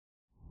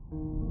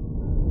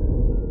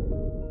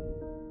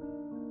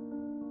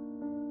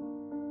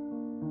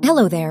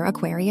Hello there,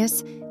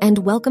 Aquarius, and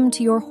welcome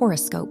to your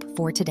horoscope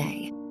for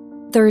today,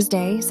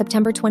 Thursday,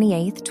 September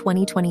 28th,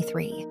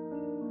 2023.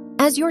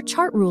 As your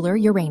chart ruler,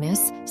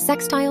 Uranus,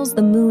 sextiles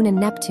the Moon and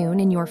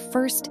Neptune in your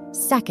first,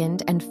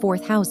 second, and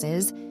fourth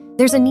houses,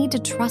 there's a need to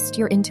trust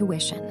your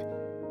intuition.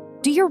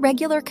 Do your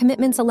regular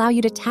commitments allow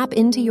you to tap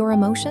into your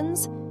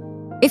emotions?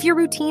 If your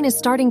routine is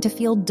starting to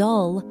feel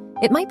dull,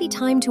 it might be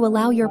time to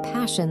allow your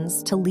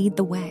passions to lead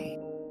the way.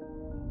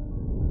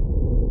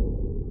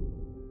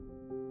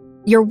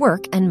 Your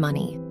work and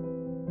money.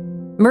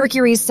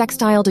 Mercury's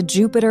sextile to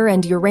Jupiter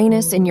and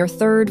Uranus in your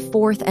third,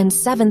 fourth, and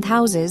seventh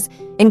houses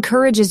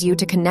encourages you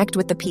to connect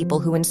with the people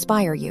who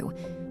inspire you,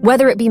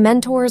 whether it be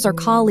mentors or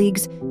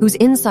colleagues whose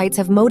insights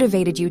have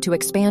motivated you to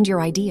expand your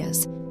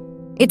ideas.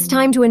 It's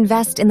time to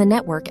invest in the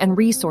network and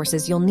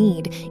resources you'll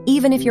need,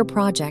 even if your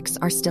projects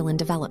are still in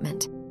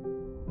development.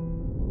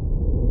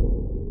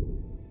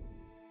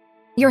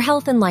 Your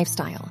health and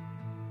lifestyle.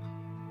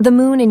 The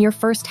Moon in your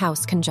first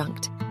house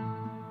conjunct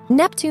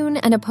Neptune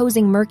and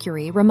opposing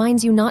Mercury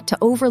reminds you not to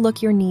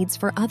overlook your needs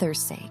for others'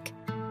 sake.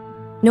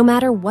 No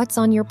matter what's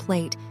on your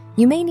plate,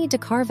 you may need to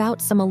carve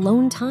out some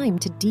alone time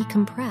to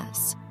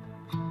decompress.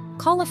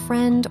 Call a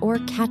friend or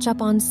catch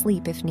up on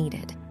sleep if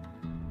needed.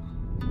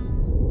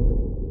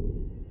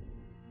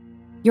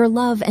 Your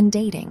love and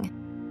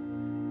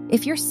dating.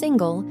 If you're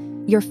single,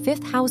 your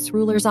fifth house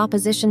ruler's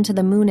opposition to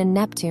the Moon and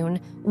Neptune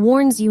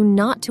warns you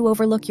not to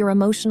overlook your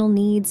emotional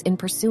needs in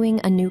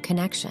pursuing a new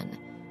connection.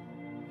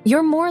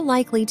 You're more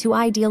likely to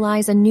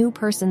idealize a new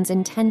person's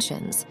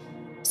intentions,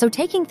 so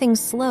taking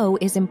things slow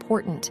is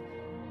important.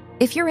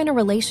 If you're in a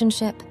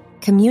relationship,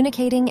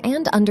 communicating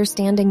and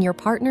understanding your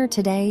partner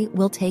today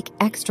will take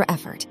extra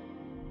effort.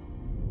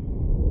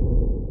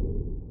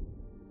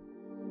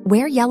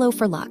 Wear yellow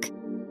for luck.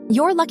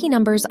 Your lucky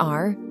numbers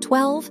are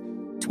 12,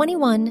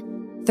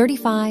 21,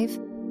 35,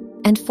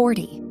 and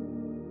 40.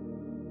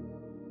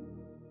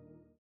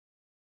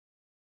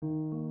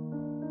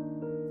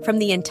 From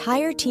the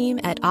entire team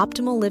at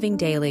Optimal Living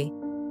Daily,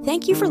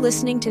 thank you for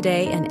listening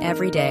today and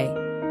every day.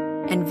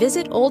 And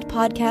visit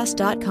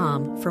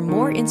oldpodcast.com for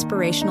more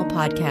inspirational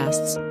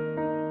podcasts.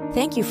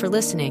 Thank you for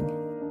listening.